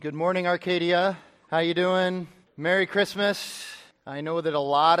Good morning, Arcadia. How you doing? Merry Christmas. I know that a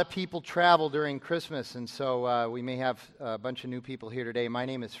lot of people travel during Christmas, and so we may have a bunch of new people here today. My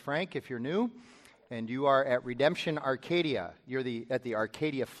name is Frank, if you're new, and you are at Redemption Arcadia. You're at the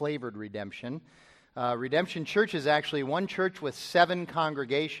Arcadia-flavored Redemption. Redemption Church is actually one church with 7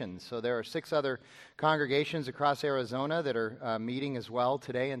 congregations, so there are 6 other congregations across Arizona that are meeting as well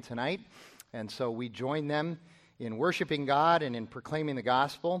today and tonight, and so we join them in worshiping God and in proclaiming the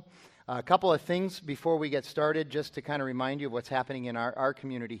gospel. A couple of things before we get started, just to kind of remind you of what's happening in our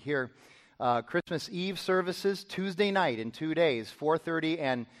community here. Christmas Eve services, Tuesday night in 2 days, 4:30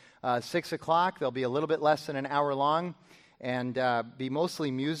 and 6 o'clock. They'll be a little bit less than an hour long and be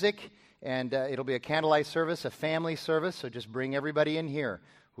mostly music. And it'll be a candlelight service, a family service, so just bring everybody in here.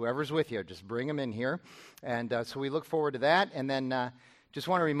 Whoever's with you, just bring them in here. And so we look forward to that. And then just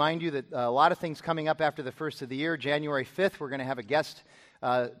want to remind you that a lot of things coming up after the first of the year. January 5th, we're going to have a guest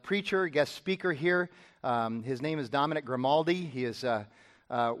preacher, guest speaker here. His name is Dominic Grimaldi. He is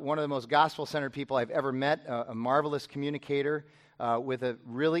one of the most gospel-centered people I've ever met, a marvelous communicator with a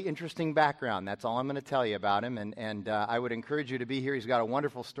really interesting background. That's all I'm going to tell you about him, and I would encourage you to be here. He's got a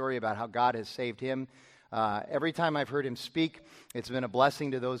wonderful story about how God has saved him. Every time I've heard him speak, it's been a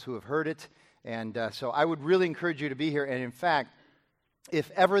blessing to those who have heard it, and so I would really encourage you to be here. And in fact,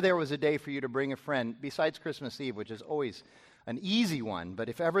 if ever there was a day for you to bring a friend, besides Christmas Eve, which is always an easy one, but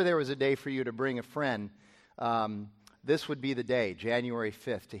if ever there was a day for you to bring a friend, this would be the day, January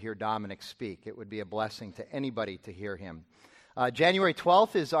 5th, to hear Dominic speak. It would be a blessing to anybody to hear him. January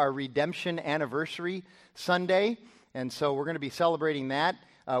 12th is our Redemption Anniversary Sunday, and so we're going to be celebrating that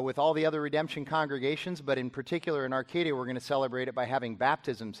with all the other Redemption congregations, but in particular in Arcadia, we're going to celebrate it by having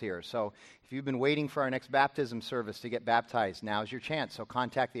baptisms here. So if you've been waiting for our next baptism service to get baptized, now's your chance. So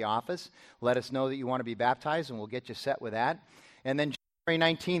contact the office, let us know that you want to be baptized, and we'll get you set with that. And then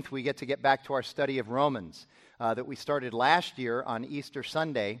January 19th, we get back to our study of Romans that we started last year on Easter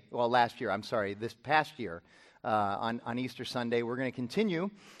Sunday. Well, this past year. On Easter Sunday. We're going to continue.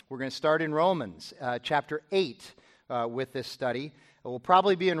 We're going to start in Romans chapter 8 with this study. We'll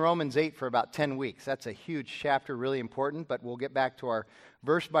probably be in Romans 8 for about 10 weeks. That's a huge chapter, really important, but we'll get back to our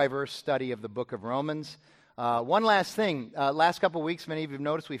verse-by-verse study of the book of Romans. One last thing. Last couple of weeks, many of you have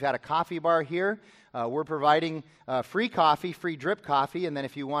noticed we've had a coffee bar here. We're providing free coffee, free drip coffee, and then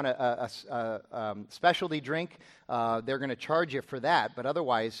if you want a specialty drink, they're going to charge you for that. But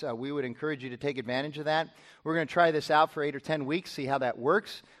otherwise, we would encourage you to take advantage of that. We're going to try this out for 8 or 10 weeks, see how that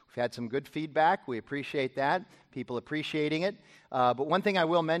works. We've had some good feedback. We appreciate that, people appreciating it. But one thing I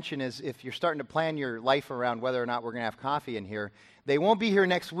will mention is if you're starting to plan your life around whether or not we're going to have coffee in here, they won't be here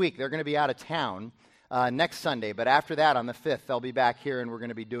next week. They're going to be out of town next Sunday. But after that, on the 5th, they'll be back here, and we're going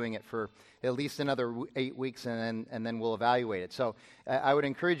to be doing it for at least another 8 weeks, and then we'll evaluate it. So I would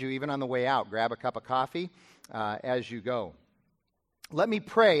encourage you, even on the way out, grab a cup of coffee as you go. Let me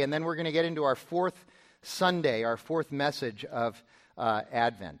pray, and then we're going to get into our 4th Sunday, our 4th message of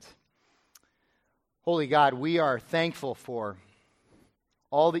Advent. Holy God, we are thankful for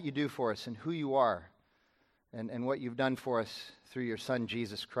all that you do for us and who you are and what you've done for us through your Son,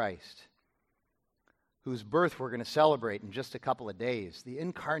 Jesus Christ, whose birth we're going to celebrate in just a couple of days, the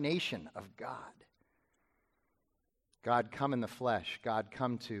incarnation of God. God come in the flesh, God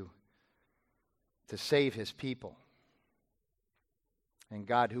come to save his people, and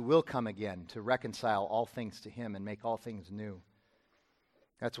God who will come again to reconcile all things to him and make all things new.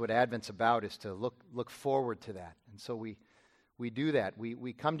 That's what Advent's about, is to look forward to that. And so we do that.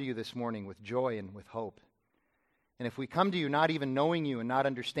 We come to you this morning with joy and with hope. And if we come to you not even knowing you and not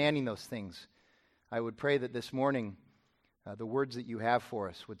understanding those things, I would pray that this morning the words that you have for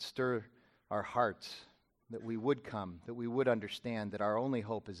us would stir our hearts, that we would come, that we would understand that our only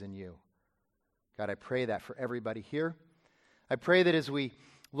hope is in you. God, I pray that for everybody here. I pray that as we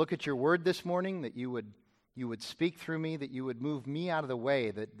look at your word this morning, that you would speak through me, that you would move me out of the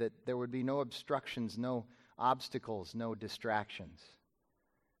way, that there would be no obstructions, no obstacles, no distractions,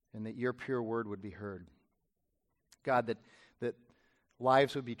 and that your pure word would be heard. God, that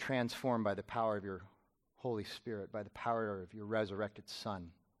lives would be transformed by the power of your Holy Spirit, by the power of your resurrected Son.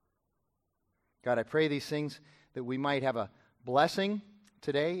 God, I pray these things that we might have a blessing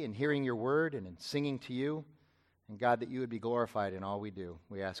today in hearing your word and in singing to you. And God, that you would be glorified in all we do.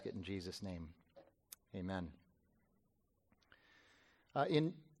 We ask it in Jesus' name. Amen.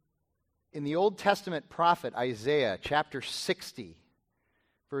 In the Old Testament prophet Isaiah, chapter 60,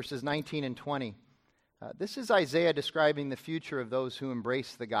 verses 19 and 20, this is Isaiah describing the future of those who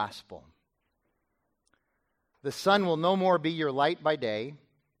embrace the gospel. The sun will no more be your light by day,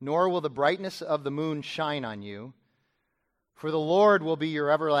 nor will the brightness of the moon shine on you. For the Lord will be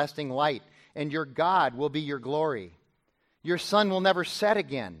your everlasting light, and your God will be your glory. Your sun will never set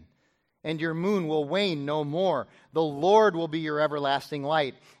again, and your moon will wane no more. The Lord will be your everlasting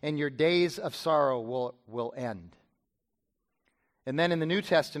light, and your days of sorrow will end. And then in the New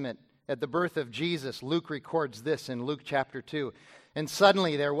Testament, at the birth of Jesus, Luke records this in Luke chapter 2. And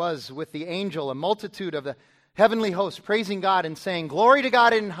suddenly there was with the angel a multitude of the heavenly host praising God and saying, Glory to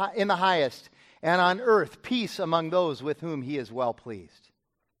God in the highest, and on earth peace among those with whom he is well pleased.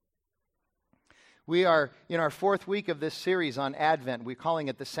 We are in our fourth week of this series on Advent. We're calling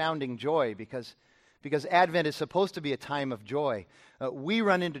it the Sounding Joy because Advent is supposed to be a time of joy. We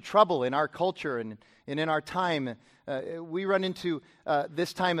run into trouble in our culture and in our time. We run into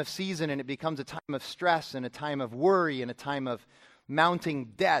this time of season and it becomes a time of stress and a time of worry and a time of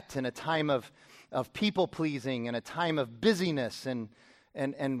mounting debt and a time of people-pleasing and a time of busyness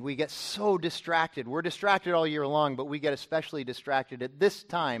and we get so distracted. We're distracted all year long, but we get especially distracted at this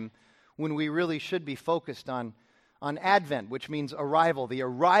time when we really should be focused on Advent, which means arrival, the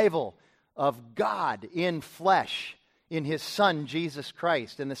arrival of God in flesh, in his Son, Jesus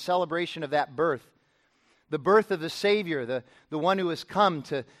Christ, and the celebration of that birth, the birth of the Savior, the one who has come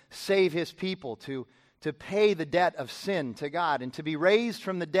to save his people, to pay the debt of sin to God, and to be raised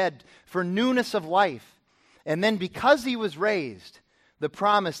from the dead for newness of life. And then because he was raised, the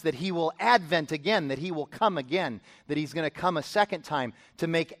promise that he will advent again, that he will come again, that he's going to come a second time to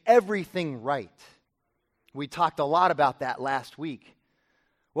make everything right. We talked a lot about that last week.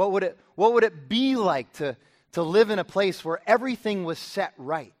 What would it be like to live in a place where everything was set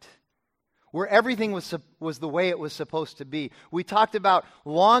right? Where everything was the way it was supposed to be. We talked about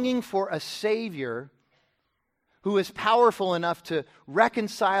longing for a Savior who is powerful enough to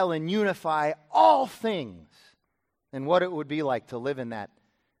reconcile and unify all things, and what it would be like to live in that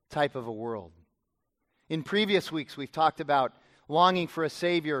type of a world. In previous weeks, we've talked about longing for a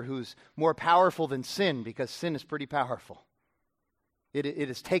Savior who's more powerful than sin, because sin is pretty powerful. It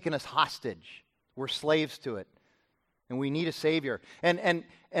has taken us hostage. We're slaves to it. And we need a Savior. And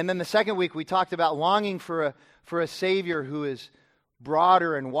then the second week, we talked about longing for a Savior who is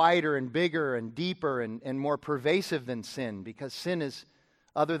broader and wider and bigger and deeper and more pervasive than sin, because sin is,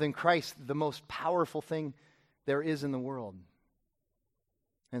 other than Christ, the most powerful thing there is in the world.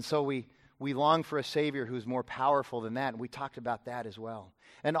 And so we long for a Savior who's more powerful than that, and we talked about that as well.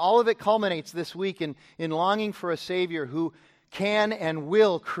 And all of it culminates this week in longing for a Savior who can and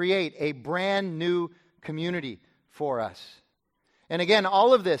will create a brand new community for us. And again,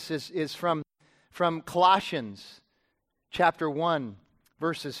 all of this is from Colossians chapter 1,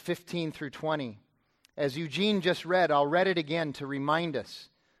 verses 15 through 20. As Eugene just read, I'll read it again to remind us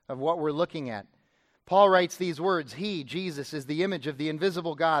of what we're looking at. Paul writes these words, He, Jesus, is the image of the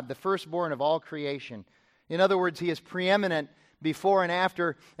invisible God, the firstborn of all creation. In other words, he is preeminent before and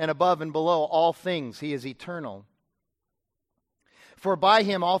after and above and below all things. He is eternal. For by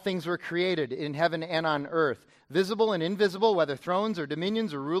him all things were created in heaven and on earth, visible and invisible, whether thrones or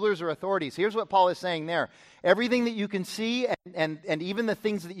dominions or rulers or authorities. Here's what Paul is saying there. Everything that you can see and even the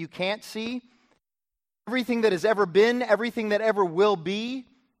things that you can't see, everything that has ever been, everything that ever will be,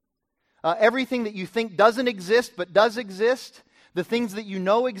 everything that you think doesn't exist but does exist, the things that you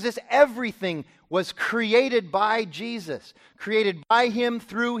know exist, everything was created by Jesus, created by him,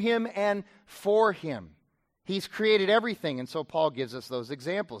 through him, and for him. He's created everything, and so Paul gives us those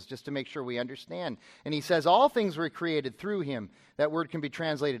examples just to make sure we understand. And he says all things were created through him. That word can be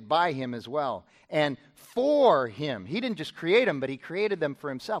translated by him as well. And for him. He didn't just create them, but he created them for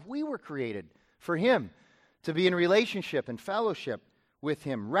himself. We were created for him to be in relationship and fellowship with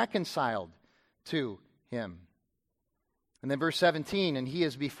him, reconciled to him. And then verse 17, and he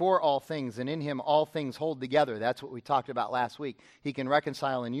is before all things, and in him all things hold together. That's what we talked about last week. He can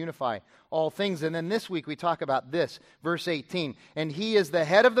reconcile and unify all things. And then this week we talk about this, verse 18. And he is the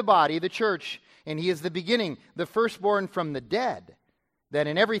head of the body, the church, and he is the beginning, the firstborn from the dead, that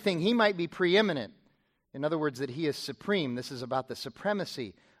in everything he might be preeminent. In other words, that he is supreme. This is about the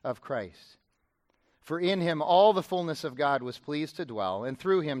supremacy of Christ. For in him all the fullness of God was pleased to dwell, and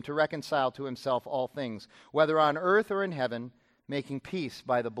through him to reconcile to himself all things, whether on earth or in heaven, making peace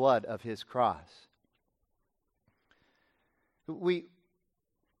by the blood of his cross. We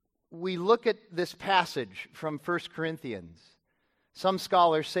look at this passage from 1 Corinthians. Some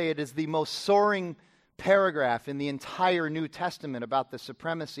scholars say it is the most soaring paragraph in the entire New Testament about the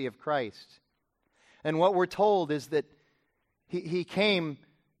supremacy of Christ. And what we're told is that he came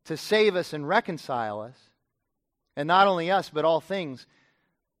to save us and reconcile us, and not only us, but all things.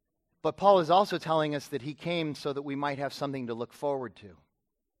 But Paul is also telling us that he came so that we might have something to look forward to.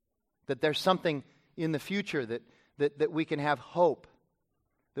 That there's something in the future that that we can have hope,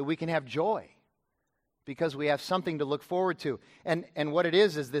 that we can have joy, because we have something to look forward to. And what it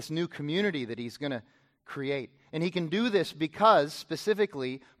is this new community that he's going to create. And he can do this because,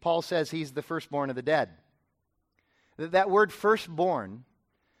 specifically, Paul says he's the firstborn of the dead. That word firstborn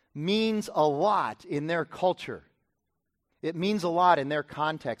means a lot in their culture. It means a lot in their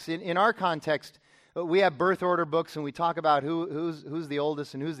context. In our context, we have birth order books and we talk about who's the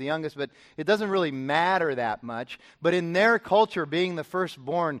oldest and who's the youngest, but it doesn't really matter that much. But in their culture, being the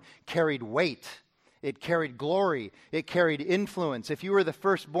firstborn carried weight. It carried glory. It carried influence. If you were the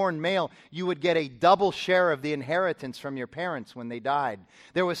firstborn male, you would get a double share of the inheritance from your parents when they died.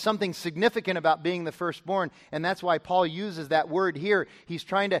 There was something significant about being the firstborn, and that's why Paul uses that word here. He's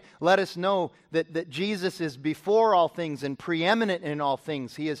trying to let us know that Jesus is before all things and preeminent in all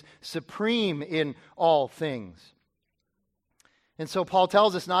things. He is supreme in all things. And so Paul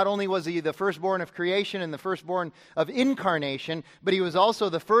tells us not only was he the firstborn of creation and the firstborn of incarnation, but he was also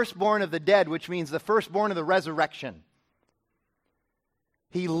the firstborn of the dead, which means the firstborn of the resurrection.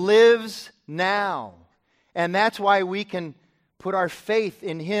 He lives now. And that's why we can put our faith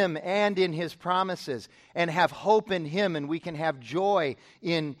in him and in his promises and have hope in him, and we can have joy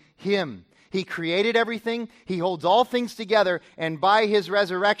in him. He created everything. He holds all things together. And by his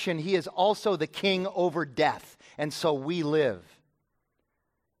resurrection, he is also the king over death. And so we live.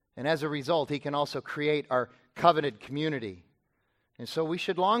 And as a result, he can also create our covenanted community. And so we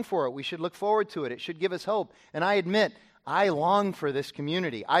should long for it. We should look forward to it. It should give us hope. And I admit, I long for this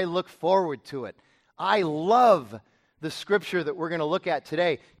community. I look forward to it. I love the scripture that we're going to look at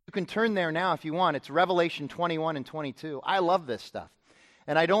today. You can turn there now if you want. It's Revelation 21 and 22. I love this stuff.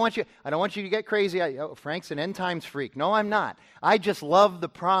 And I don't want you to get crazy. Frank's an end times freak. No, I'm not. I just love the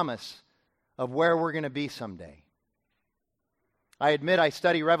promise of where we're going to be someday. I admit I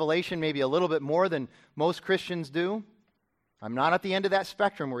study Revelation maybe a little bit more than most Christians do. I'm not at the end of that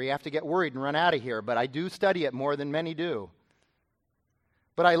spectrum where you have to get worried and run out of here, but I do study it more than many do.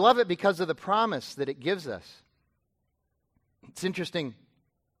 But I love it because of the promise that it gives us. It's interesting.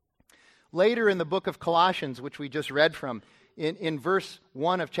 Later in the book of Colossians, which we just read from, in verse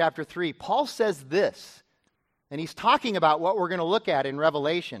 1 of chapter 3, Paul says this, and he's talking about what we're going to look at in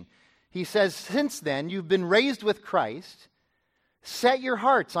Revelation. He says, "Since then you've been raised with Christ, set your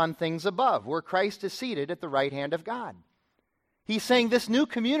hearts on things above, where Christ is seated at the right hand of God." He's saying this new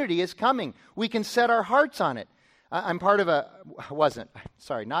community is coming. We can set our hearts on it. I'm part of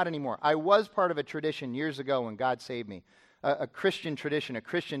not anymore. I was part of a tradition years ago when God saved me, a Christian tradition, a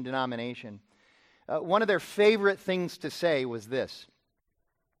Christian denomination. One of their favorite things to say was this: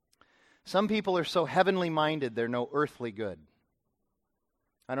 some people are so heavenly minded, they're no earthly good.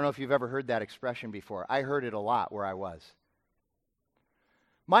 I don't know if you've ever heard that expression before. I heard it a lot where I was.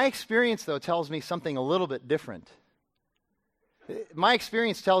 My experience, though, tells me something a little bit different. My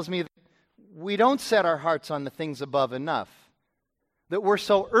experience tells me that we don't set our hearts on the things above enough, that we're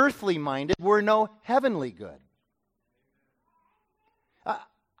so earthly minded, we're no heavenly good.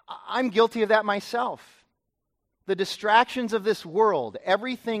 I'm guilty of that myself. The distractions of this world,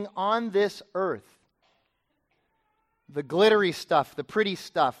 everything on this earth, the glittery stuff, the pretty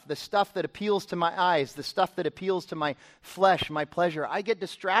stuff, the stuff that appeals to my eyes, the stuff that appeals to my flesh, my pleasure. I get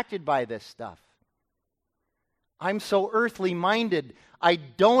distracted by this stuff. I'm so earthly minded, I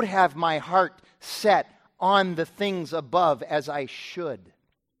don't have my heart set on the things above as I should.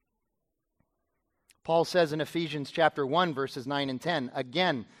 Paul says in Ephesians chapter 1, verses 9 and 10,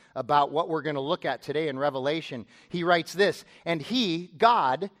 again, about what we're going to look at today in Revelation. He writes this, "And he,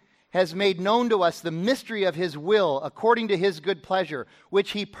 God, has made known to us the mystery of his will according to his good pleasure,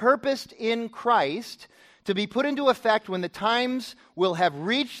 which he purposed in Christ to be put into effect when the times will have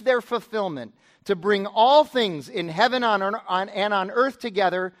reached their fulfillment, to bring all things in heaven and on earth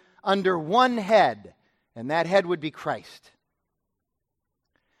together under one head." And that head would be Christ.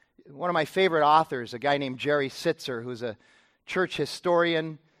 One of my favorite authors, a guy named Jerry Sitzer, who's a church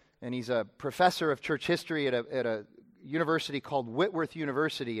historian, and he's a professor of church history at a university called Whitworth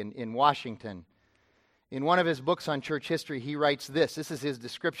University in Washington. In one of his books on church history, he writes this. This is his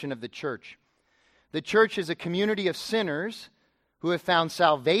description of the church. "The church is a community of sinners who have found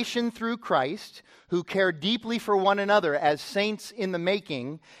salvation through Christ, who care deeply for one another as saints in the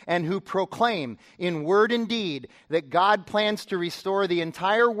making, and who proclaim in word and deed that God plans to restore the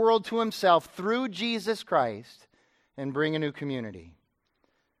entire world to himself through Jesus Christ and bring a new community."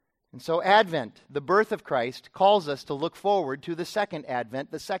 And so Advent, the birth of Christ, calls us to look forward to the second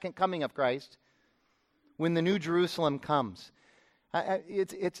Advent, the second coming of Christ, when the New Jerusalem comes.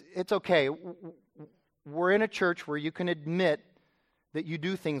 It's okay. We're in a church where you can admit that you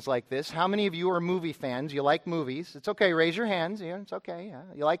do things like this. How many of you are movie fans? You like movies? It's okay. Raise your hands. Yeah, it's okay. Yeah.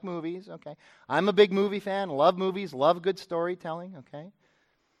 You like movies? Okay. I'm a big movie fan. Love movies. Love good storytelling. Okay.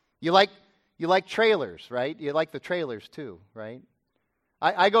 You like trailers, right? You like the trailers too, right?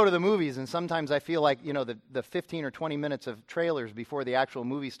 I go to the movies, and sometimes I feel like, the 15 or 20 minutes of trailers before the actual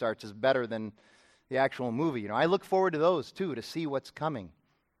movie starts is better than the actual movie. I look forward to those too, to see what's coming.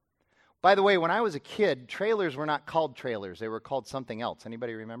 By the way, when I was a kid, trailers were not called trailers. They were called something else.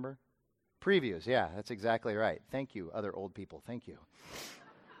 Anybody remember? Previews. Yeah, that's exactly right. Thank you, other old people. Thank you.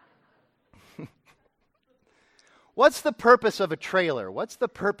 What's the purpose of a trailer? What's the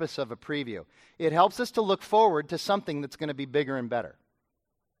purpose of a preview? It helps us to look forward to something that's going to be bigger and better.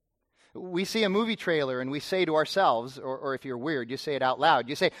 We see a movie trailer and we say to ourselves, or if you're weird, you say it out loud.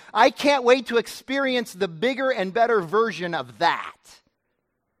 You say, I can't wait to experience the bigger and better version of that.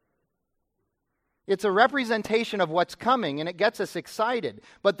 It's a representation of what's coming, and it gets us excited.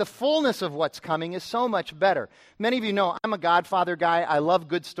 But the fullness of what's coming is so much better. Many of you know I'm a Godfather guy. I love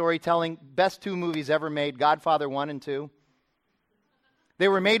good storytelling. Best 2 movies ever made, Godfather 1 and 2. They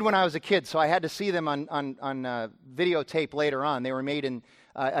were made when I was a kid, so I had to see them on videotape later on. They were made in,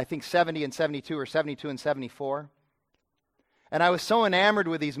 I think, 70 and 72 or 72 and 74. And I was so enamored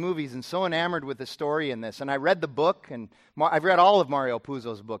with these movies and so enamored with the story in this. And I read the book, and I've read all of Mario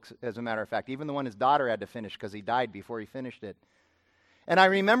Puzo's books, as a matter of fact, even the one his daughter had to finish because he died before he finished it. And I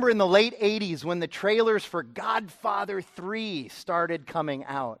remember in the late 80s when the trailers for Godfather 3 started coming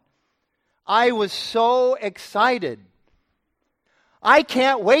out. I was so excited. I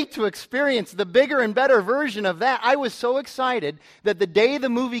can't wait to experience the bigger and better version of that. I was so excited that the day the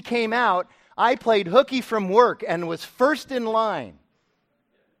movie came out, I played hooky from work and was first in line.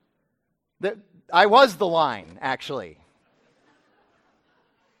 I was the line, actually.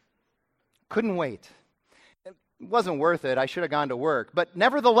 Couldn't wait. It wasn't worth it. I should have gone to work. But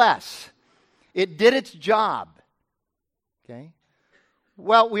nevertheless, it did its job. Okay?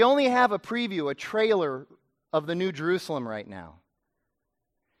 Well, we only have a preview, a trailer of the New Jerusalem right now.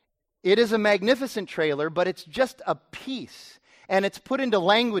 It is a magnificent trailer, but it's just a piece. And it's put into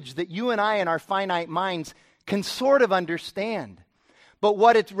language that you and I in our finite minds can sort of understand. But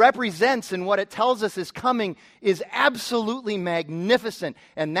what it represents and what it tells us is coming is absolutely magnificent,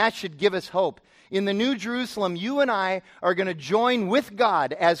 and that should give us hope. In the New Jerusalem, you and I are going to join with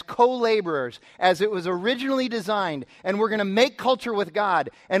God as co-laborers, as it was originally designed, and we're going to make culture with God,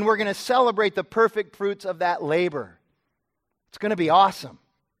 and we're going to celebrate the perfect fruits of that labor. It's going to be awesome.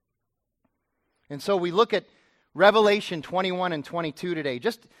 And so we look at Revelation 21 and 22 today.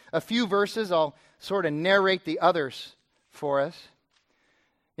 Just a few verses. I'll sort of narrate the others for us.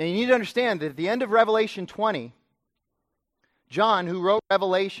 And you need to understand that at the end of Revelation 20, John, who wrote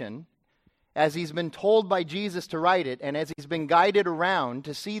Revelation, as he's been told by Jesus to write it, and as he's been guided around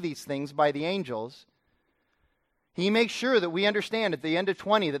to see these things by the angels, he makes sure that we understand at the end of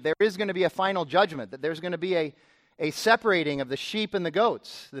 20 that there is going to be a final judgment, that there's going to be a separating of the sheep and the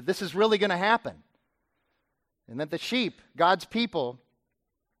goats, that this is really going to happen. And that the sheep, God's people,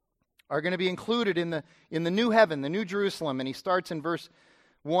 are going to be included in the new heaven, the new Jerusalem. And he starts in verse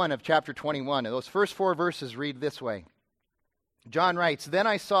 1 of chapter 21. And those first 4 verses read this way. John writes, Then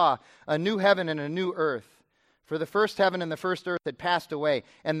I saw a new heaven and a new earth, for the first heaven and the first earth had passed away,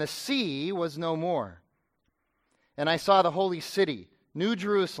 and the sea was no more. And I saw the holy city, New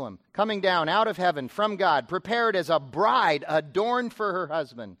Jerusalem, coming down out of heaven from God, prepared as a bride adorned for her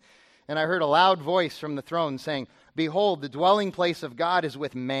husband. And I heard a loud voice from the throne saying, Behold, the dwelling place of God is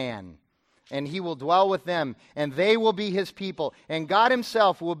with man, and he will dwell with them, and they will be his people, and God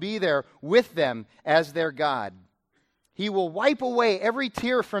himself will be there with them as their God. He will wipe away every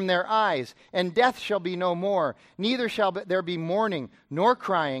tear from their eyes, and death shall be no more. Neither shall there be mourning, nor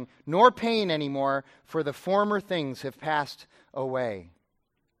crying, nor pain anymore, for the former things have passed away.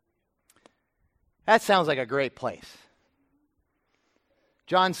 That sounds like a great place.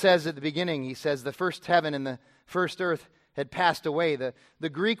 John says at the beginning, he says, the first heaven and the first earth had passed away. The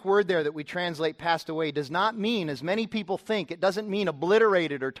Greek word there that we translate passed away does not mean, as many people think, it doesn't mean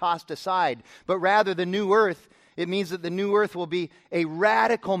obliterated or tossed aside, but rather the new earth, it means that the new earth will be a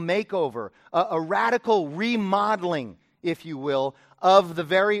radical makeover, a radical remodeling, if you will, of the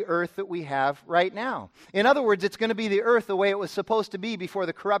very earth that we have right now. In other words, it's going to be the earth the way it was supposed to be before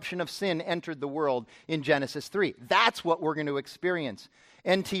the corruption of sin entered the world in Genesis 3. That's what we're going to experience.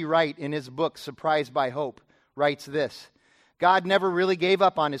 N.T. Wright, in his book, Surprised by Hope, writes this: God never really gave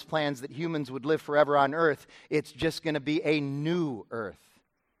up on his plans that humans would live forever on earth. It's just going to be a new earth.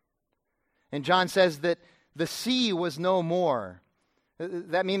 And John says that the sea was no more.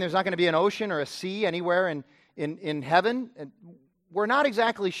 That means there's not going to be an ocean or a sea anywhere in heaven? we're not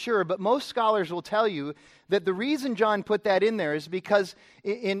exactly sure, but most scholars will tell you that the reason John put that in there is because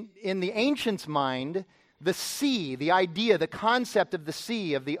in the ancients' mind, the sea, the idea, the concept of the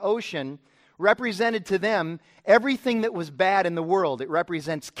sea, of the ocean, represented to them everything that was bad in the world. It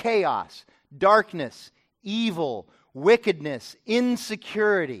represents chaos, darkness, evil, wickedness,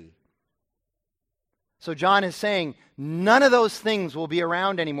 insecurity. So John is saying none of those things will be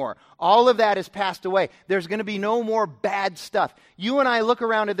around anymore. All of that has passed away. There's going to be no more bad stuff. You and I look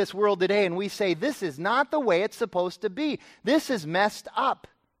around at this world today and we say, this is not the way it's supposed to be. This is messed up.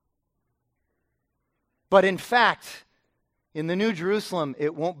 But in fact, in the New Jerusalem,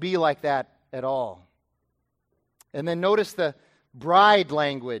 it won't be like that at all. And then notice the bride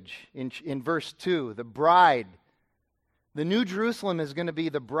language in verse 2, the bride. The New Jerusalem is going to be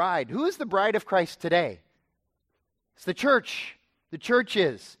the bride. Who is the bride of Christ today? It's the church. The church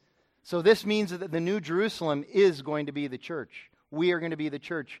is. So this means that the New Jerusalem is going to be the church. We are going to be the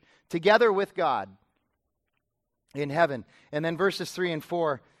church together with God in heaven. And then verses 3 and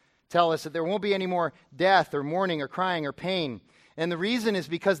 4 tell us that there won't be any more death or mourning or crying or pain. And the reason is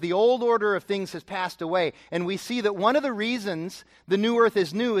because the old order of things has passed away. And we see that one of the reasons the new earth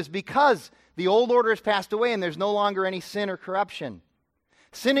is new is because the old order has passed away and there's no longer any sin or corruption.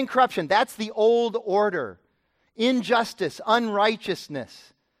 Sin and corruption, that's the old order. Injustice,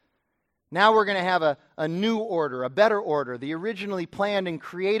 unrighteousness. Now we're going to have a new order, a better order, the originally planned and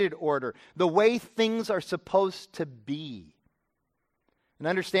created order, the way things are supposed to be. And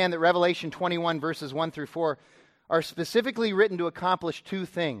understand that Revelation 21 verses 1 through 4 are specifically written to accomplish two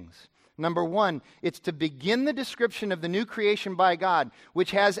things. Number one, it's to begin the description of the new creation by God,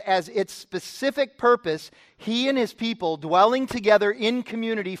 which has as its specific purpose He and His people dwelling together in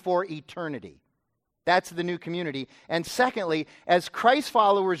community for eternity. That's the new community. And secondly, as Christ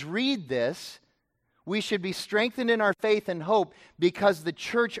followers read this, we should be strengthened in our faith and hope because the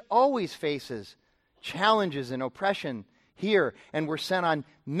church always faces challenges and oppression here, and we're sent on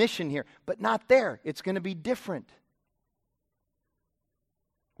mission here, but not there. It's going to be different.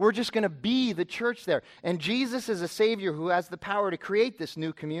 We're just going to be the church there. And Jesus is a Savior who has the power to create this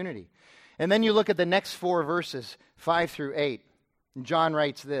new community. And then you look at the next 4 verses, 5 through 8. And John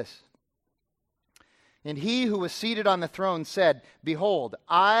writes this. And He who was seated on the throne said, Behold,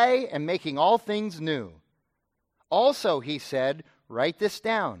 I am making all things new. Also, He said, Write this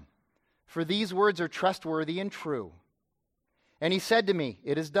down, for these words are trustworthy and true. And He said to me,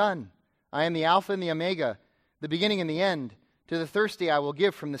 It is done. I am the Alpha and the Omega, the beginning and the end. To the thirsty I will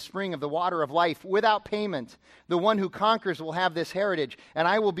give from the spring of the water of life without payment. The one who conquers will have this heritage, and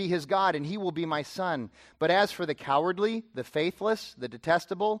I will be his God, and he will be my son. But as for the cowardly, the faithless, the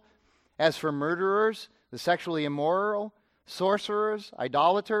detestable, as for murderers, the sexually immoral, sorcerers,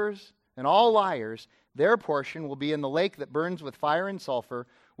 idolaters, and all liars, their portion will be in the lake that burns with fire and sulfur,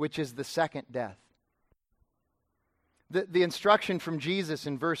 which is the second death. The instruction from Jesus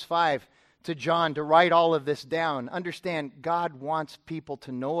in verse 5 to John to write all of this down. Understand, God wants people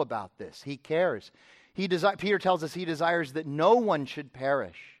to know about this. He cares. Peter tells us He desires that no one should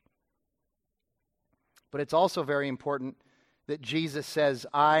perish. But it's also very important that Jesus says,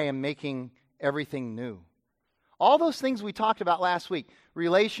 I am making everything new. All those things we talked about last week,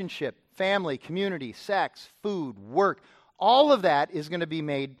 relationship, family, community, sex, food, work, all of that is going to be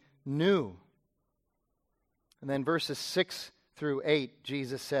made new. And then verses 6 through 8,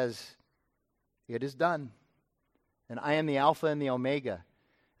 Jesus says, It is done. And I am the Alpha and the Omega.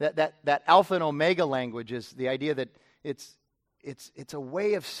 That Alpha and Omega language is the idea that it's a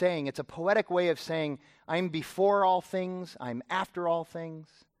way of saying, it's a poetic way of saying, I'm before all things, I'm after all things,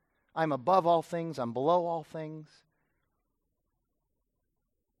 I'm above all things, I'm below all things.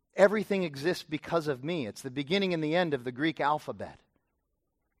 Everything exists because of me. It's the beginning and the end of the Greek alphabet.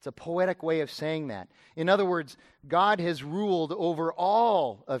 It's a poetic way of saying that. In other words, God has ruled over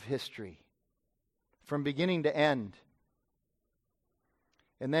all of history from beginning to end.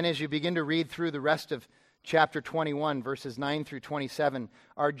 And then as you begin to read through the rest of chapter 21, verses 9 through 27,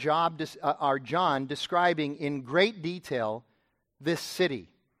 our John describing in great detail this city,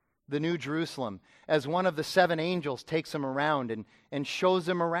 the New Jerusalem, as one of the 7 angels takes him around and shows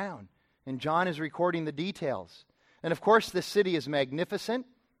him around. And John is recording the details. And of course, this city is magnificent.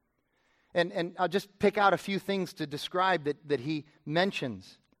 And I'll just pick out a few things to describe that he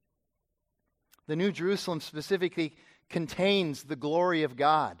mentions. The New Jerusalem specifically contains the glory of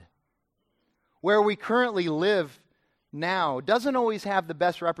God. Where we currently live now doesn't always have the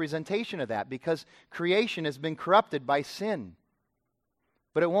best representation of that because creation has been corrupted by sin.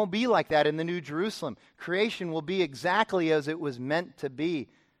 But it won't be like that in the New Jerusalem. Creation will be exactly as it was meant to be.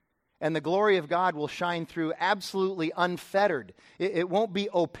 And the glory of God will shine through absolutely unfettered. It won't be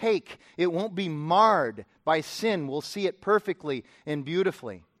opaque. It won't be marred by sin. We'll see it perfectly and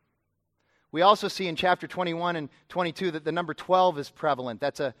beautifully. We also see in chapter 21 and 22 that the number 12 is prevalent.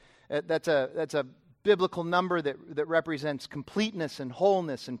 That's a biblical number that represents completeness and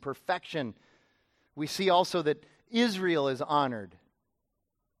wholeness and perfection. We see also that Israel is honored.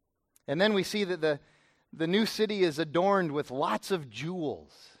 And then we see that the new city is adorned with lots of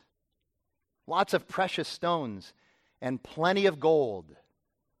jewels, lots of precious stones, and plenty of gold.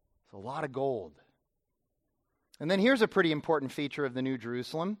 It's a lot of gold. And then here's a pretty important feature of the New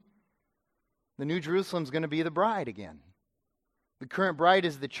Jerusalem. The New Jerusalem is going to be the bride again. The current bride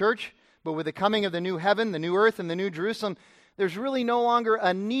is the church, but with the coming of the new heaven, the new earth, and the New Jerusalem, there's really no longer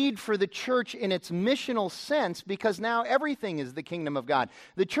a need for the church in its missional sense, because now everything is the kingdom of God.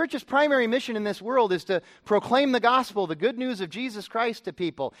 The church's primary mission in this world is to proclaim the gospel, the good news of Jesus Christ to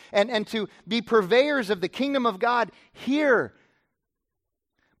people, and to be purveyors of the kingdom of God here.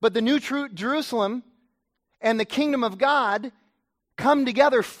 But the New Jerusalem and the kingdom of God come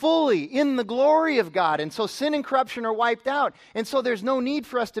together fully in the glory of God. And so sin and corruption are wiped out. And so there's no need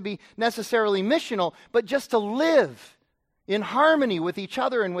for us to be necessarily missional, but just to live in harmony with each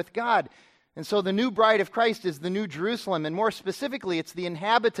other and with God. And so the new bride of Christ is the New Jerusalem, and more specifically, it's the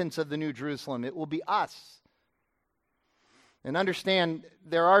inhabitants of the New Jerusalem. It will be us. And understand,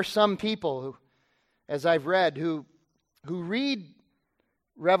 there are some people who, as I've read, who read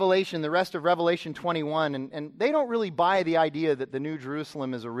Revelation, the rest of Revelation 21, and they don't really buy the idea that the New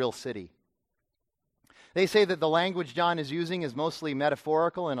Jerusalem is a real city. They say that the language John is using is mostly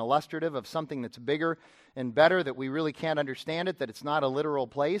metaphorical and illustrative of something that's bigger and better, that we really can't understand it, that it's not a literal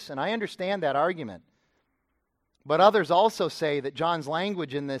place, and I understand that argument. But others also say that John's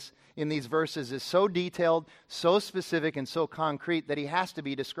language in these verses is so detailed, so specific, and so concrete that he has to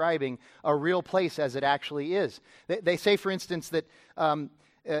be describing a real place as it actually is. They say, for instance, that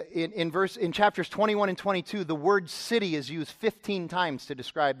in chapters 21 and 22, the word city is used 15 times to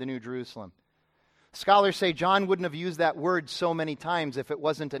describe the New Jerusalem. Scholars say John wouldn't have used that word so many times if it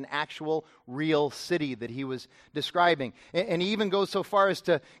wasn't an actual, real city that he was describing. And he even goes so far as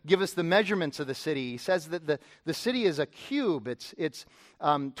to give us the measurements of the city. He says that the city is a cube. It's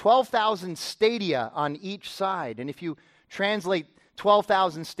 12,000 stadia on each side. And if you translate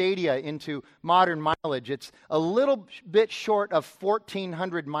 12,000 stadia into modern mileage, it's a little bit short of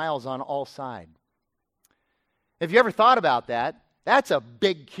 1,400 miles on all sides. Have you ever thought about that? That's a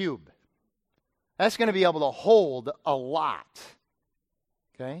big cube. That's going to be able to hold a lot.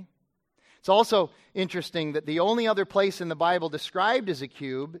 Okay? It's also interesting that the only other place in the Bible described as a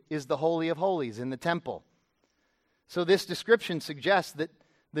cube is the Holy of Holies in the temple. So this description suggests that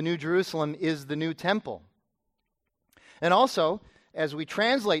the New Jerusalem is the new temple. And also, as we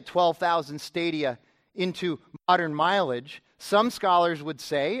translate 12,000 stadia into modern mileage, some scholars would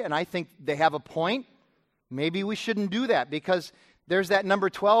say, and I think they have a point, maybe we shouldn't do that, because there's that number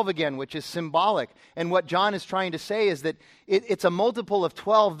 12 again, which is symbolic. And what John is trying to say is that it's a multiple of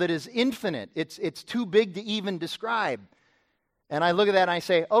 12 that is infinite. It's too big to even describe. And I look at that and I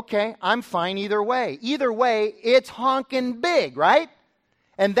say, okay, I'm fine either way. Either way, it's honking big, right?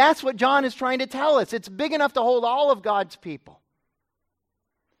 And that's what John is trying to tell us. It's big enough to hold all of God's people.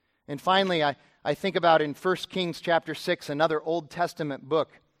 And finally, I think about in 1 Kings chapter 6, another Old Testament book.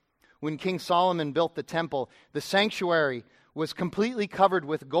 When King Solomon built the temple, the sanctuary was completely covered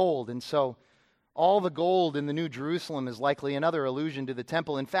with gold. And so all the gold in the New Jerusalem is likely another allusion to the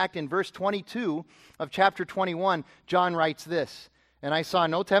temple. In fact, in verse 22 of chapter 21, John writes this, "And I saw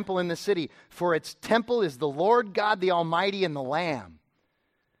no temple in the city, for its temple is the Lord God the Almighty and the Lamb."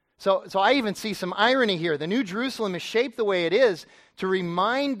 So I even see some irony here. The New Jerusalem is shaped the way it is to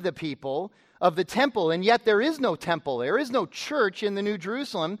remind the people of the temple, and yet there is no temple. There is no church in the New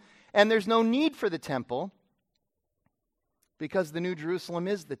Jerusalem, and there's no need for the temple, because the New Jerusalem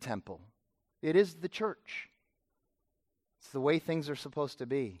is the temple. It is the church. It's the way things are supposed to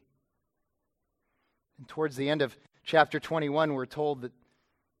be. And towards the end of chapter 21, we're told that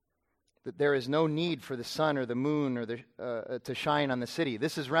there is no need for the sun or the moon or to shine on the city.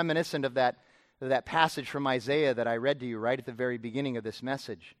 This is reminiscent of that passage from Isaiah that I read to you right at the very beginning of this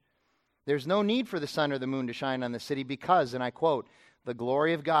message. There's no need for the sun or the moon to shine on the city because, and I quote, "the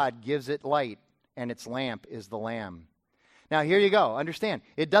glory of God gives it light, and its lamp is the Lamb." Now, here you go. Understand,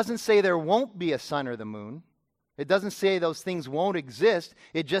 it doesn't say there won't be a sun or the moon. It doesn't say those things won't exist.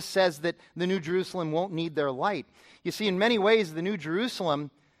 It just says that the New Jerusalem won't need their light. You see, in many ways, the New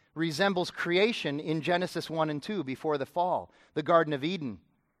Jerusalem resembles creation in Genesis 1 and 2 before the fall, the Garden of Eden.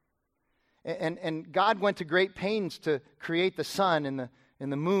 And God went to great pains to create the sun and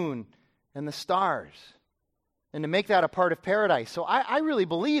and the moon and the stars, and to make that a part of paradise. So I really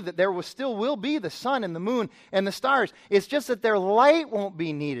believe that there still will be the sun and the moon and the stars. It's just that their light won't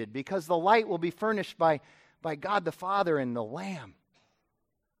be needed because the light will be furnished by God the Father and the Lamb.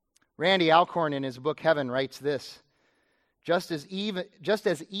 Randy Alcorn in his book Heaven writes this: just as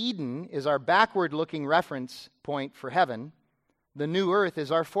Eden is our backward-looking reference point for heaven, the new earth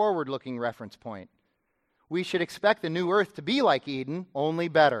is our forward-looking reference point. We should expect the new earth to be like Eden, only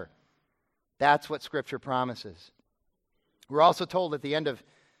better. That's what Scripture promises. We're also told at the end of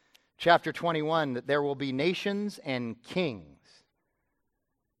chapter 21 that there will be nations and kings.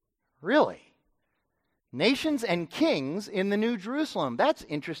 Really? Nations and kings in the New Jerusalem. That's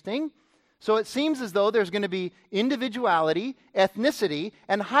interesting. So it seems as though there's going to be individuality, ethnicity,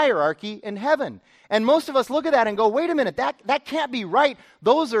 and hierarchy in heaven. And most of us look at that and go, wait a minute, that can't be right.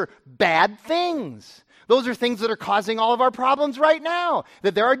 Those are bad things. Those are things that are causing all of our problems right now.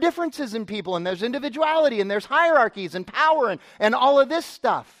 That there are differences in people, and there's individuality, and there's hierarchies, and power, and all of this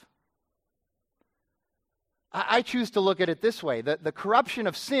stuff. I choose to look at it this way. The corruption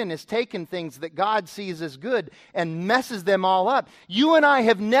of sin has taken things that God sees as good and messes them all up. You and I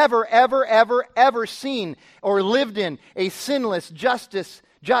have never, ever, ever, ever seen or lived in a sinless,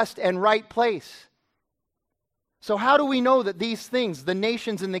 just and right place. So how do we know that these things, the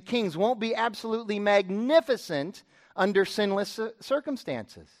nations and the kings, won't be absolutely magnificent under sinless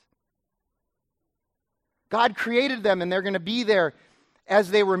circumstances? God created them, and they're going to be there as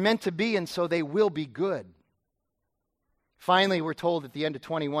they were meant to be, and so they will be good. Finally, we're told at the end of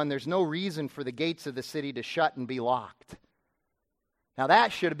 21, there's no reason for the gates of the city to shut and be locked. Now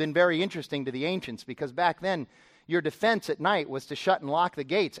that should have been very interesting to the ancients, because back then, your defense at night was to shut and lock the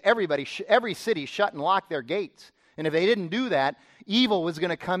gates. Every city shut and locked their gates. And if they didn't do that, evil was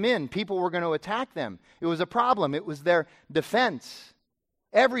going to come in. People were going to attack them. It was a problem. It was their defense.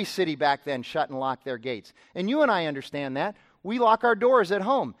 Every city back then shut and locked their gates. And you and I understand that. We lock our doors at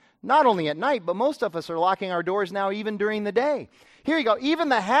home. Not only at night, but most of us are locking our doors now even during the day. Here you go. Even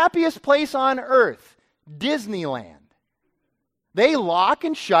the happiest place on earth, Disneyland. They lock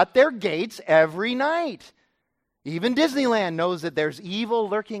and shut their gates every night. Even Disneyland knows that there's evil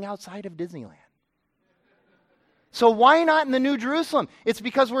lurking outside of Disneyland. So why not in the New Jerusalem? It's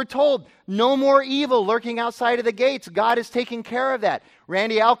because we're told no more evil lurking outside of the gates. God is taking care of that.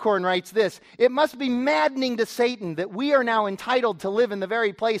 Randy Alcorn writes this: it must be maddening to Satan that we are now entitled to live in the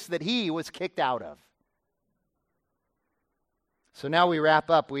very place that he was kicked out of. So now we wrap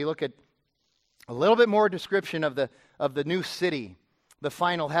up. We look at a little bit more description of the new city, the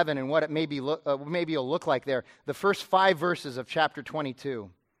final heaven, and what it maybe will look like there. The first 5 verses of chapter 22.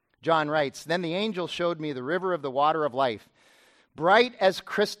 John writes, "Then the angel showed me the river of the water of life, bright as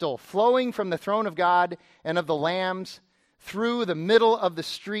crystal, flowing from the throne of God and of the Lamb's through the middle of the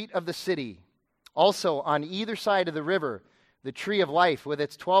street of the city. Also on either side of the river, the tree of life with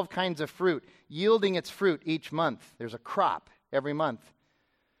its 12 kinds of fruit, yielding its fruit each month." There's a crop every month.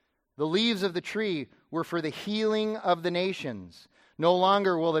 "The leaves of the tree were for the healing of the nations. No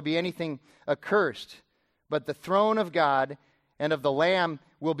longer will there be anything accursed, but the throne of God and of the Lamb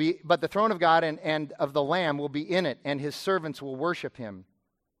will be, but the throne of God and of the Lamb will be in it, and his servants will worship him.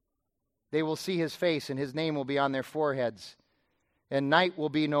 They will see his face, and his name will be on their foreheads. And night will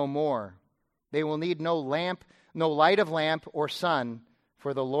be no more. They will need no light of lamp or sun,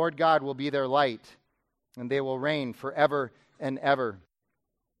 for the Lord God will be their light, and they will reign forever and ever."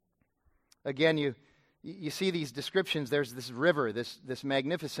 Again, you see these descriptions. There's this river, this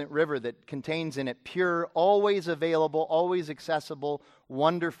magnificent river that contains in it pure, always available, always accessible,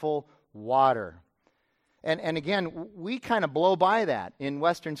 wonderful water. And again, we kind of blow by that in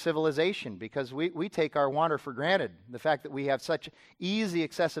Western civilization because we take our water for granted, the fact that we have such easy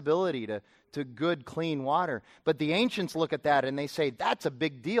accessibility to good, clean water. But the ancients look at that and they say, that's a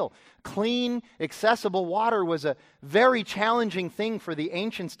big deal. Clean, accessible water was a very challenging thing for the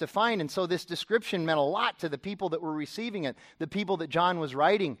ancients to find, and so this description meant a lot to the people that were receiving it, the people that John was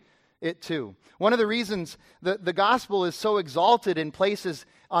writing it to. One of the reasons the gospel is so exalted in places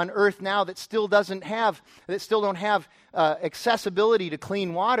on earth now that still don't have accessibility to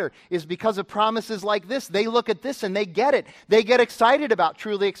clean water is because of promises like this. They look at this and they get it. They get excited about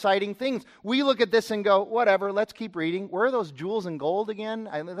truly exciting things. We look at this and go, whatever, let's keep reading. Where are those jewels and gold again?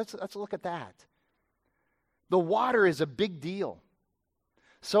 Let's look at that. The water is a big deal.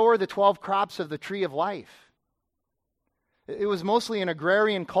 So are the 12 crops of the tree of life. It was mostly an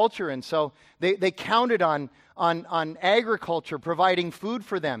agrarian culture, and so they counted on agriculture providing food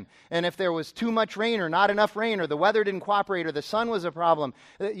for them. And if there was too much rain or not enough rain, or the weather didn't cooperate, or the sun was a problem,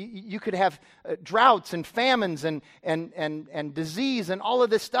 you could have droughts and famines and disease and all of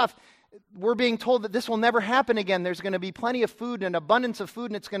this stuff. We're being told that this will never happen again. There's going to be plenty of food and abundance of food,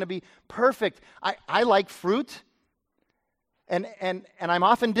 and it's going to be perfect. I like fruit, and I'm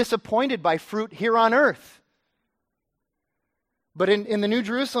often disappointed by fruit here on earth. But in the New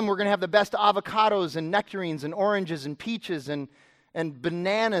Jerusalem, we're going to have the best avocados and nectarines and oranges and peaches and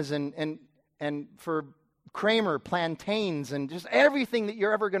bananas and for Kramer, plantains and just everything that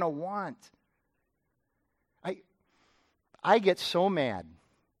you're ever going to want. I get so mad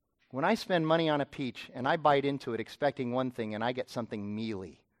when I spend money on a peach and I bite into it expecting one thing and I get something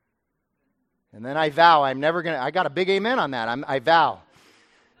mealy. And then I vow I'm never going to, I got a big amen on that. I vow,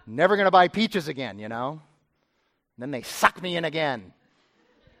 never going to buy peaches again, you know. Then they suck me in again.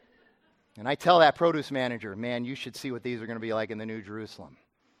 And I tell that produce manager, man, you should see what these are going to be like in the New Jerusalem.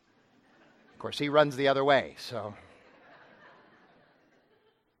 Of course, he runs the other way, so.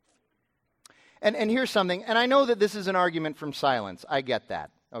 And here's something, and I know that this is an argument from silence. I get that,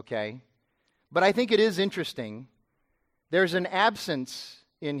 okay? But I think it is interesting. There's an absence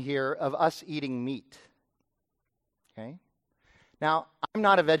in here of us eating meat, okay? Now, I'm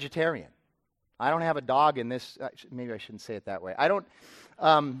not a vegetarian. I don't have a dog in this. Maybe I shouldn't say it that way.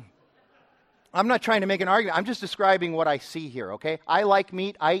 I'm not trying to make an argument. I'm just describing what I see here, okay? I like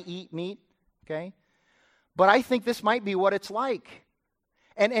meat. I eat meat, okay? But I think this might be what it's like.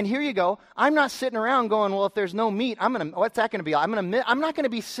 And here you go. I'm not sitting around going, well, if there's no meat, what's that going to be? I'm not going to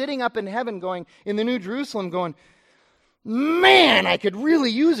be sitting up in heaven going, in the New Jerusalem going, man, I could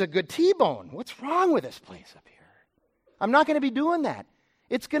really use a good T-bone. What's wrong with this place up here? I'm not going to be doing that.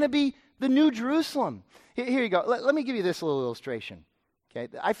 It's going to be the New Jerusalem. Here you go. Let me give you this little illustration. Okay,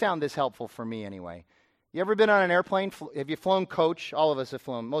 I found this helpful for me anyway. You ever been on an airplane? Have you flown coach? All of us have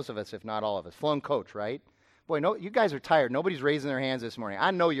flown, most of us, if not all of us, flown coach, right? Boy, no, you guys are tired. Nobody's raising their hands this morning.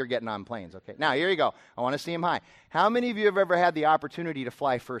 I know you're getting on planes, okay? Now, here you go. I want to see them high. How many of you have ever had the opportunity to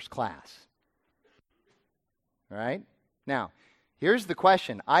fly first class? All right? Now, here's the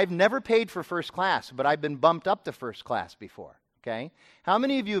question. I've never paid for first class, but I've been bumped up to first class before. Okay? How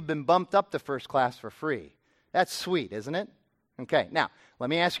many of you have been bumped up to first class for free? That's sweet, isn't it? Okay, now, let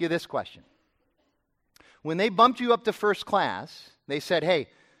me ask you this question. When they bumped you up to first class, they said, hey,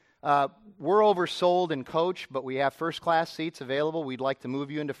 we're oversold in coach, but we have first class seats available. We'd like to move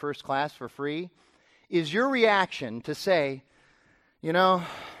you into first class for free. Is your reaction to say, you know,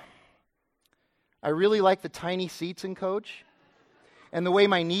 I really like the tiny seats in coach, and the way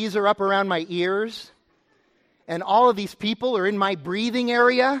my knees are up around my ears, and all of these people are in my breathing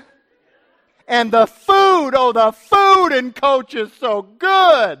area. And the food in coach is so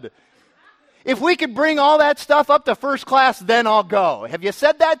good. If we could bring all that stuff up to first class, then I'll go. Have you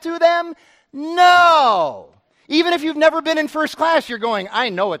said that to them? No. Even if you've never been in first class, you're going, I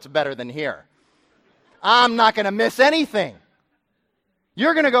know it's better than here. I'm not going to miss anything.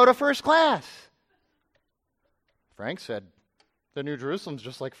 You're going to go to first class. Frank said, the New Jerusalem's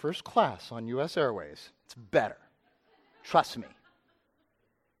just like first class on U.S. Airways. It's better. Trust me.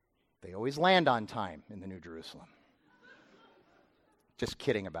 They always land on time in the New Jerusalem. Just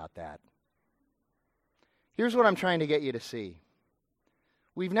kidding about that. Here's what I'm trying to get you to see.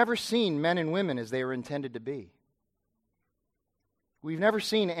 We've never seen men and women as they were intended to be. We've never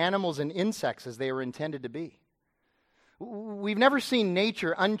seen animals and insects as they were intended to be. We've never seen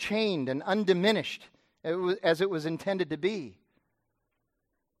nature unchained and undiminished as it was intended to be.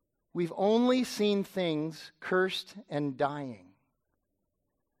 We've only seen things cursed and dying.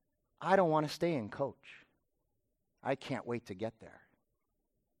 I don't want to stay in coach. I can't wait to get there.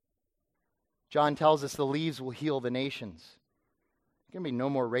 John tells us the leaves will heal the nations. There's going to be no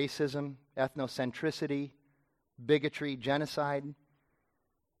more racism, ethnocentricity, bigotry, genocide.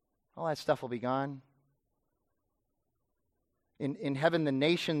 All that stuff will be gone. In heaven, the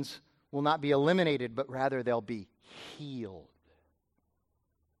nations will not be eliminated, but rather they'll be healed.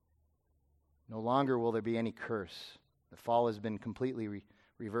 No longer will there be any curse. The fall has been completely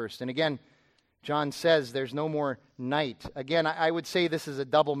reversed. And again, John says there's no more night. Again, I would say this is a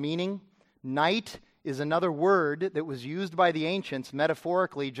double meaning. Night is another word that was used by the ancients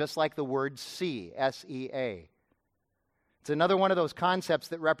metaphorically, just like the word sea, S-E-A. It's another one of those concepts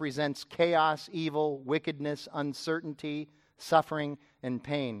that represents chaos, evil, wickedness, uncertainty, suffering, and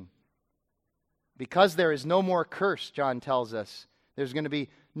pain. Because there is no more curse, John tells us, there's going to be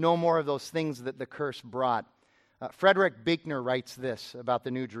no more of those things that the curse brought. Frederick Buechner writes this about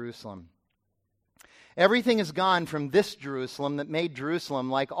the New Jerusalem. Everything is gone from this Jerusalem that made Jerusalem,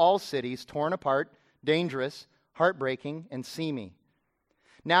 like all cities, torn apart, dangerous, heartbreaking, and seamy.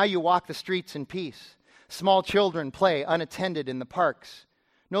 Now you walk the streets in peace. Small children play unattended in the parks.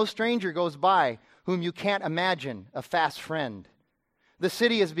 No stranger goes by whom you can't imagine a fast friend. The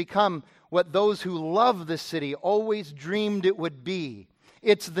city has become what those who love the city always dreamed it would be.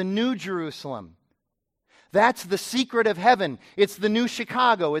 It's the new Jerusalem. That's the secret of heaven. It's the new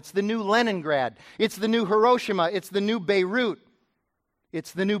Chicago. It's the new Leningrad. It's the new Hiroshima. It's the new Beirut.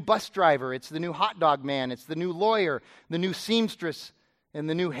 It's the new bus driver. It's the new hot dog man. It's the new lawyer, the new seamstress, and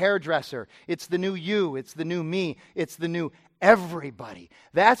the new hairdresser. It's the new you. It's the new me. It's the new everybody.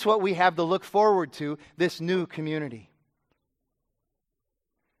 That's what we have to look forward to, this new community.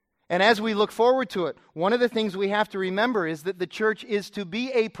 And as we look forward to it, one of the things we have to remember is that the church is to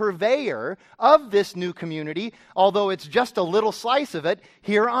be a purveyor of this new community, although it's just a little slice of it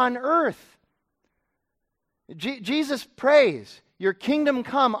here on earth. Jesus prays, your kingdom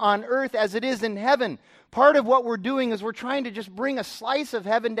come on earth as it is in heaven. Part of what we're doing is we're trying to just bring a slice of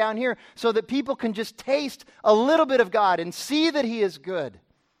heaven down here so that people can just taste a little bit of God and see that He is good.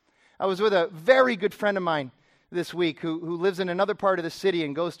 I was with a very good friend of mine this week who lives in another part of the city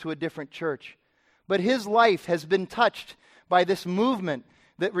and goes to a different church. But his life has been touched by this movement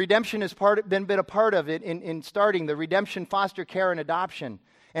that Redemption has been a part of it in starting, the Redemption Foster Care and Adoption,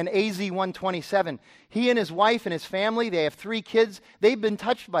 and AZ 127. He and his wife and his family, they have 3 kids, they've been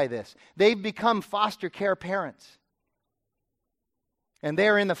touched by this. They've become foster care parents. And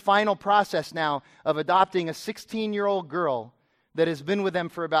they're in the final process now of adopting a 16-year-old girl that has been with them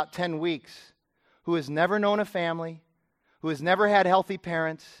for about 10 weeks, who has never known a family, who has never had healthy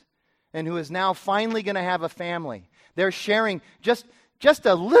parents, and who is now finally going to have a family. They're sharing just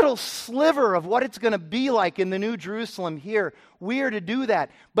a little sliver of what it's going to be like in the New Jerusalem here. We are to do that.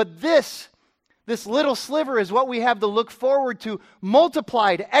 But this little sliver is what we have to look forward to,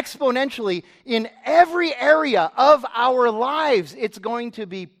 multiplied exponentially in every area of our lives. It's going to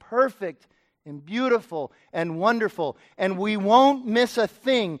be perfect and beautiful and wonderful, and we won't miss a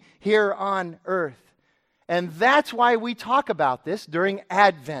thing here on earth. And that's why we talk about this during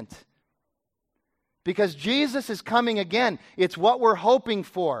Advent. Because Jesus is coming again. It's what we're hoping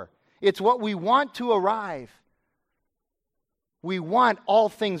for. It's what we want to arrive. We want all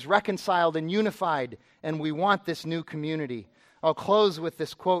things reconciled and unified, and we want this new community. I'll close with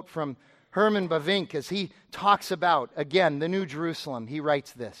this quote from Herman Bavinck as he talks about, again, the New Jerusalem. He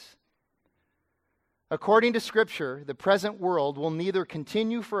writes this: according to Scripture, the present world will neither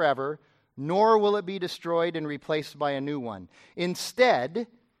continue forever, nor will it be destroyed and replaced by a new one. Instead,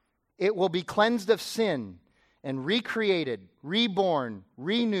 it will be cleansed of sin and recreated, reborn,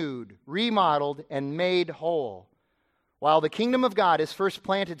 renewed, remodeled, and made whole. While the kingdom of God is first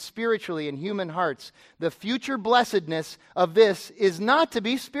planted spiritually in human hearts, the future blessedness of this is not to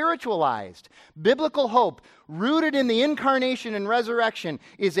be spiritualized. Biblical hope, rooted in the incarnation and resurrection,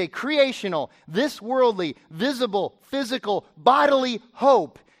 is a creational, this worldly, visible, physical, bodily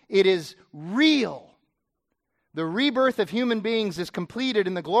hope. It is real. The rebirth of human beings is completed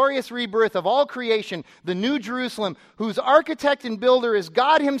in the glorious rebirth of all creation, the New Jerusalem, whose architect and builder is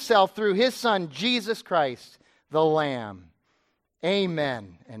God Himself through His Son, Jesus Christ, the Lamb.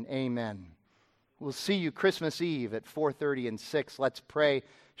 Amen and amen. We'll see you Christmas Eve at 4:30 and 6. Let's pray.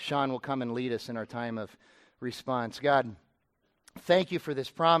 Sean will come and lead us in our time of response. God, thank you for this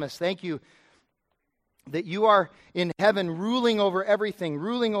promise. Thank you that you are in heaven ruling over everything,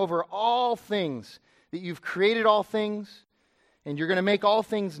 ruling over all things, that you've created all things, and you're going to make all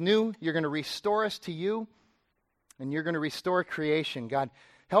things new. You're going to restore us to you, and you're going to restore creation. God,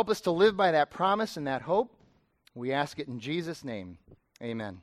 help us to live by that promise and that hope. We ask it in Jesus' name. Amen.